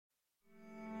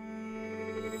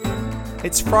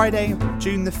It's Friday,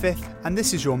 June the 5th, and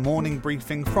this is your morning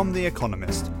briefing from The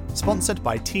Economist, sponsored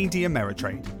by TD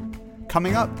Ameritrade.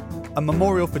 Coming up, a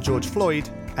memorial for George Floyd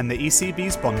and the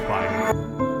ECB's bond buying.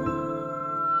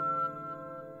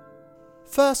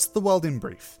 First, the world in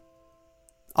brief.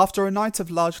 After a night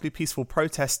of largely peaceful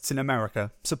protests in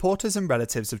America, supporters and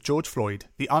relatives of George Floyd,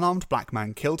 the unarmed black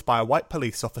man killed by a white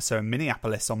police officer in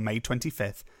Minneapolis on May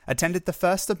 25th, attended the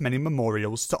first of many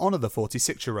memorials to honour the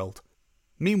 46-year-old.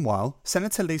 Meanwhile,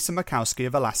 Senator Lisa Murkowski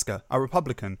of Alaska, a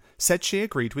Republican, said she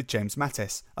agreed with James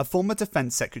Mattis, a former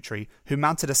defense secretary who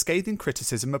mounted a scathing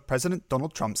criticism of President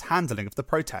Donald Trump's handling of the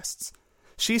protests.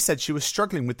 She said she was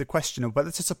struggling with the question of whether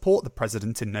to support the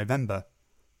president in November.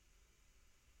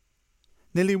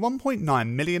 Nearly 1.9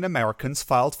 million Americans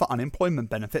filed for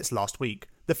unemployment benefits last week,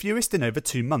 the fewest in over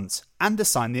 2 months, and a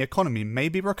sign the economy may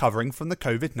be recovering from the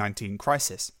COVID-19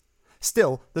 crisis.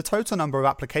 Still, the total number of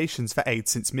applications for aid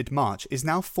since mid-March is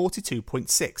now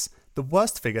 42.6, the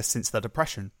worst figure since the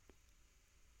Depression.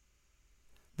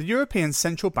 The European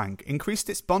Central Bank increased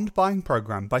its bond buying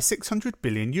programme by €600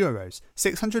 billion,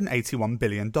 $681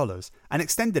 billion, and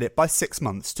extended it by 6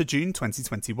 months to June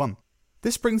 2021.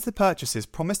 This brings the purchases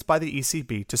promised by the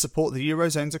ECB to support the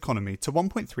Eurozone's economy to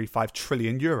 €1.35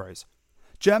 trillion.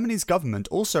 Germany's government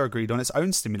also agreed on its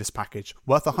own stimulus package,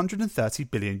 worth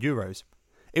 €130 billion.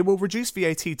 It will reduce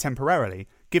VAT temporarily,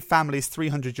 give families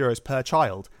 €300 per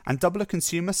child, and double a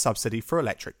consumer subsidy for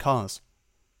electric cars.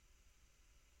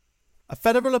 A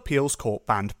federal appeals court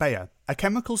banned Bayer, a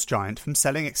chemicals giant, from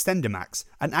selling Extendimax,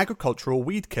 an agricultural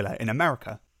weed killer in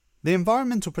America. The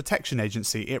Environmental Protection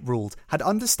Agency, it ruled, had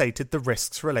understated the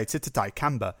risks related to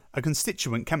dicamba, a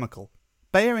constituent chemical.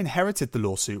 Bayer inherited the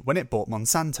lawsuit when it bought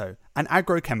Monsanto, an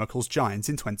agrochemicals giant,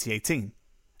 in 2018.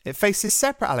 It faces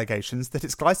separate allegations that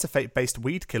its glyphosate-based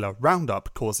weed killer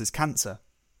Roundup causes cancer.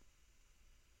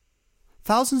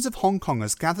 Thousands of Hong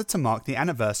Kongers gathered to mark the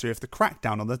anniversary of the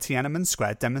crackdown on the Tiananmen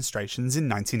Square demonstrations in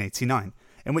 1989,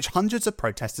 in which hundreds of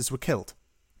protesters were killed.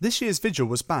 This year's vigil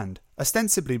was banned,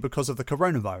 ostensibly because of the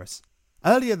coronavirus.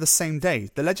 Earlier the same day,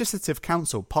 the Legislative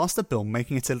Council passed a bill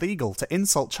making it illegal to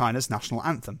insult China's national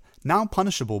anthem, now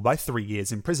punishable by 3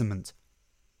 years' imprisonment.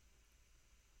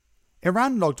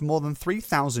 Iran logged more than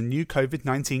 3,000 new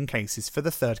COVID-19 cases for the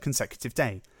third consecutive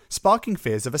day, sparking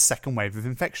fears of a second wave of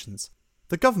infections.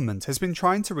 The government has been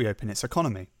trying to reopen its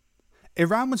economy.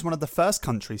 Iran was one of the first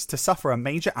countries to suffer a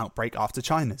major outbreak after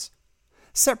China's.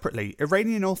 Separately,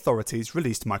 Iranian authorities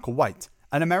released Michael White,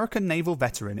 an American naval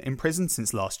veteran imprisoned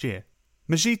since last year.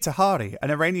 Majid Tahari, an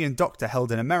Iranian doctor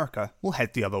held in America, will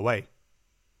head the other way.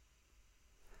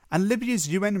 And Libya's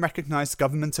UN-recognised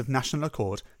Government of National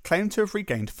Accord claimed to have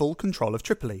regained full control of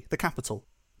Tripoli, the capital.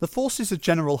 The forces of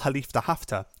General Khalifa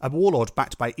Haftar, a warlord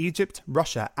backed by Egypt,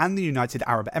 Russia and the United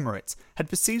Arab Emirates, had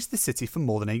besieged the city for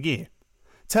more than a year.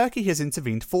 Turkey has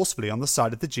intervened forcefully on the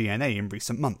side of the GNA in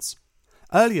recent months.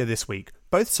 Earlier this week,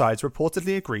 both sides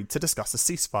reportedly agreed to discuss a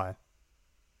ceasefire.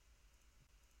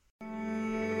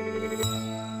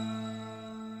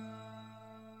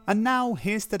 And now,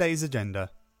 here's today's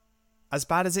agenda. As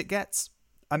bad as it gets,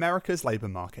 America's labour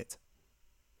market.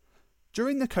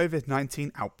 During the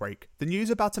COVID-19 outbreak, the news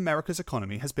about America's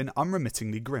economy has been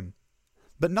unremittingly grim.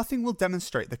 But nothing will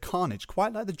demonstrate the carnage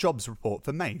quite like the jobs report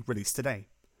for May released today.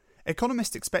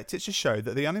 Economists expect it to show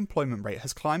that the unemployment rate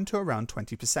has climbed to around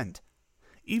 20%.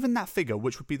 Even that figure,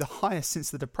 which would be the highest since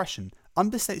the Depression,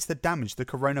 understates the damage the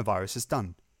coronavirus has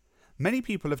done. Many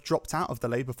people have dropped out of the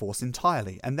labour force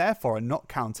entirely and therefore are not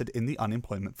counted in the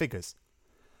unemployment figures.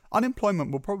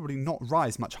 Unemployment will probably not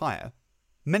rise much higher.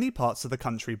 Many parts of the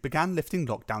country began lifting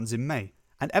lockdowns in May,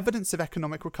 and evidence of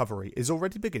economic recovery is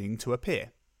already beginning to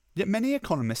appear. Yet many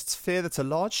economists fear that a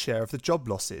large share of the job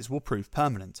losses will prove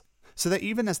permanent, so that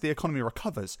even as the economy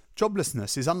recovers,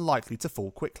 joblessness is unlikely to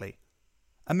fall quickly.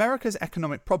 America's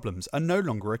economic problems are no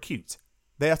longer acute.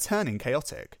 They are turning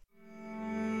chaotic.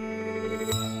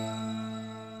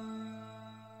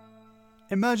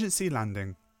 Emergency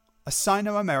landing. A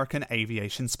Sino-American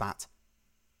aviation spat.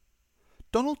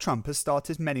 Donald Trump has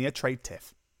started many a trade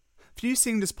tiff. Few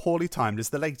seemed as poorly timed as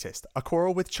the latest, a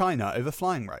quarrel with China over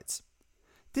flying rights.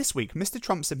 This week, Mr.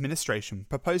 Trump's administration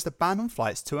proposed a ban on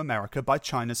flights to America by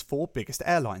China's 4 biggest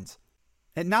airlines.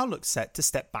 It now looks set to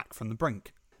step back from the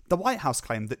brink. The White House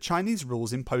claimed that Chinese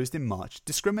rules imposed in March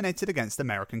discriminated against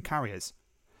American carriers.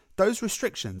 Those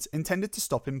restrictions, intended to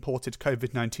stop imported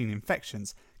COVID-19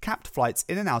 infections, capped flights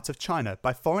in and out of China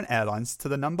by foreign airlines to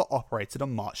the number operated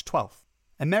on March 12th.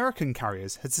 American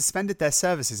carriers had suspended their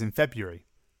services in February.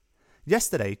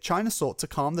 Yesterday, China sought to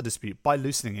calm the dispute by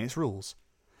loosening its rules.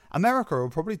 America will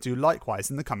probably do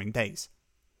likewise in the coming days.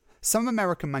 Some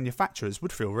American manufacturers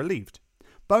would feel relieved,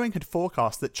 Boeing had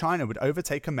forecast that China would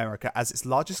overtake America as its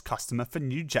largest customer for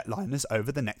new jetliners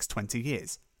over the next 20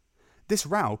 years. This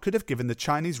row could have given the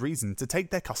Chinese reason to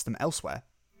take their custom elsewhere.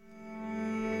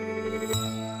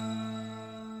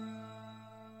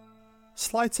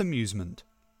 Slight amusement.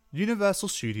 Universal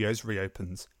Studios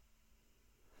reopens.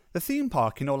 The theme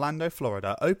park in Orlando,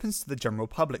 Florida opens to the general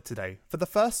public today for the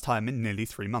first time in nearly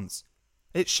 3 months.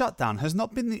 Its shutdown has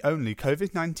not been the only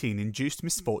COVID-19 induced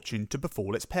misfortune to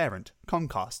befall its parent,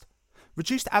 Comcast.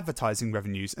 Reduced advertising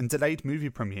revenues and delayed movie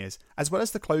premieres, as well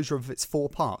as the closure of its 4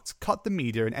 parks, cut the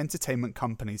media and entertainment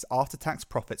company's after-tax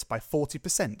profits by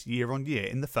 40% year-on-year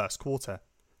in the first quarter.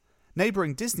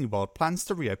 Neighbouring Disney World plans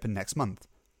to reopen next month.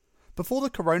 Before the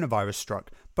coronavirus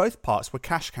struck, both parks were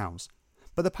cash cows,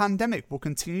 but the pandemic will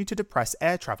continue to depress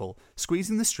air travel,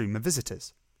 squeezing the stream of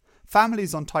visitors.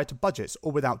 Families on tighter budgets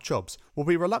or without jobs will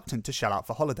be reluctant to shell out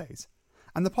for holidays,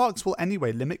 and the parks will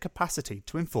anyway limit capacity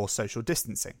to enforce social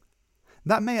distancing.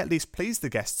 That may at least please the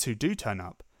guests who do turn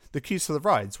up. The queues for the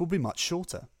rides will be much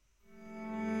shorter.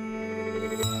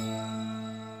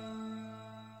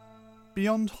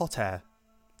 Beyond hot air,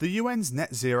 the UN's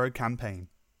net zero campaign.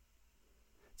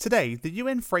 Today, the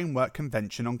UN Framework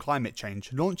Convention on Climate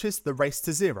Change launches the Race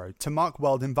to Zero to mark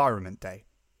World Environment Day.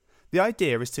 The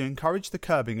idea is to encourage the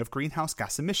curbing of greenhouse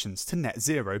gas emissions to net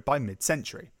zero by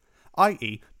mid-century,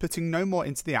 i.e. putting no more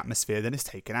into the atmosphere than is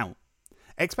taken out.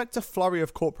 Expect a flurry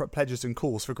of corporate pledges and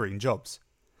calls for green jobs.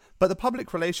 But the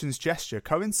public relations gesture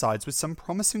coincides with some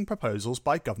promising proposals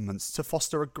by governments to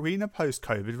foster a greener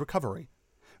post-COVID recovery.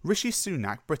 Rishi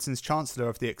Sunak, Britain's Chancellor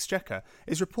of the Exchequer,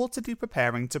 is reportedly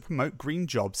preparing to promote green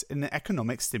jobs in an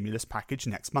economic stimulus package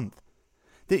next month.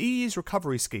 The EU's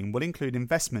recovery scheme will include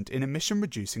investment in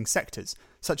emission-reducing sectors,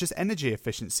 such as energy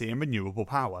efficiency and renewable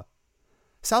power.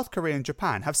 South Korea and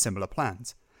Japan have similar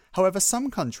plans. However, some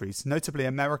countries, notably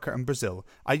America and Brazil,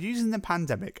 are using the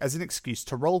pandemic as an excuse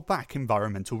to roll back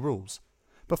environmental rules.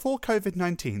 Before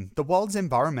COVID-19, the world's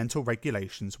environmental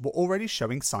regulations were already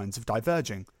showing signs of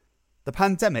diverging. The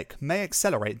pandemic may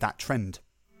accelerate that trend.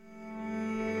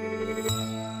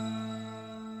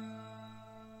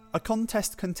 A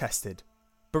contest contested.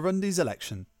 Burundi's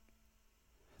election.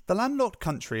 The landlocked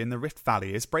country in the Rift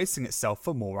Valley is bracing itself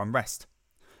for more unrest.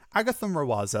 Agathon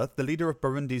Rwasa, the leader of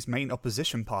Burundi's main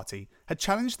opposition party, had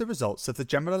challenged the results of the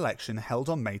general election held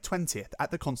on May 20th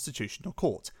at the Constitutional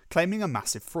Court, claiming a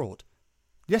massive fraud.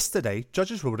 Yesterday,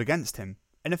 judges ruled against him,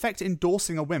 in effect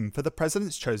endorsing a win for the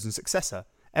president's chosen successor,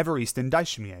 Evariste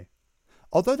Ndayishimiye.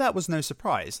 Although that was no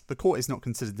surprise, the court is not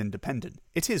considered independent.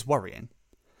 It is worrying.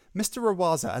 Mr.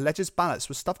 Rwasa alleges ballots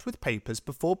were stuffed with papers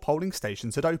before polling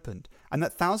stations had opened, and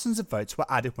that thousands of votes were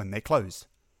added when they closed.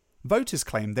 Voters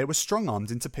claimed they were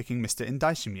strong-armed into picking Mr.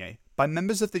 Ndayishimiye by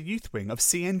members of the youth wing of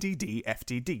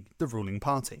CNDD-FDD, the ruling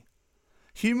party.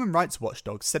 Human rights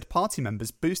watchdogs said party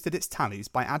members boosted its tallies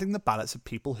by adding the ballots of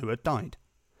people who had died.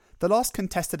 The last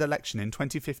contested election in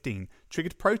 2015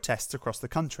 triggered protests across the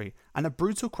country and a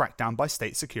brutal crackdown by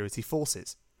state security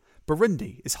forces.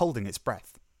 Burundi is holding its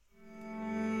breath.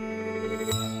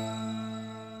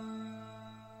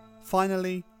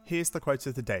 Finally, here's the quote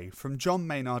of the day from John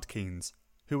Maynard Keynes,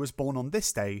 who was born on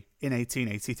this day in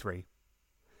 1883.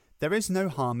 "There is no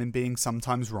harm in being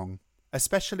sometimes wrong,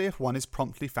 especially if one is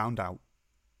promptly found out."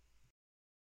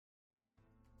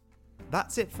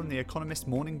 That's it from the Economist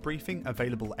morning briefing,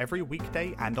 available every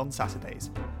weekday and on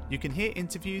Saturdays. You can hear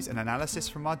interviews and analysis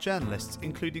from our journalists,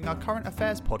 including our current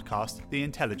affairs podcast, The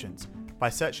Intelligence, by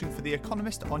searching for The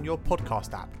Economist on your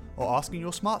podcast app or asking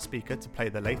your smart speaker to play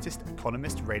the latest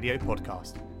Economist radio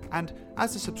podcast. And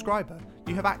as a subscriber,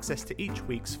 you have access to each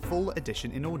week's full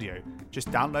edition in audio. Just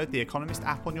download the Economist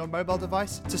app on your mobile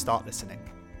device to start listening.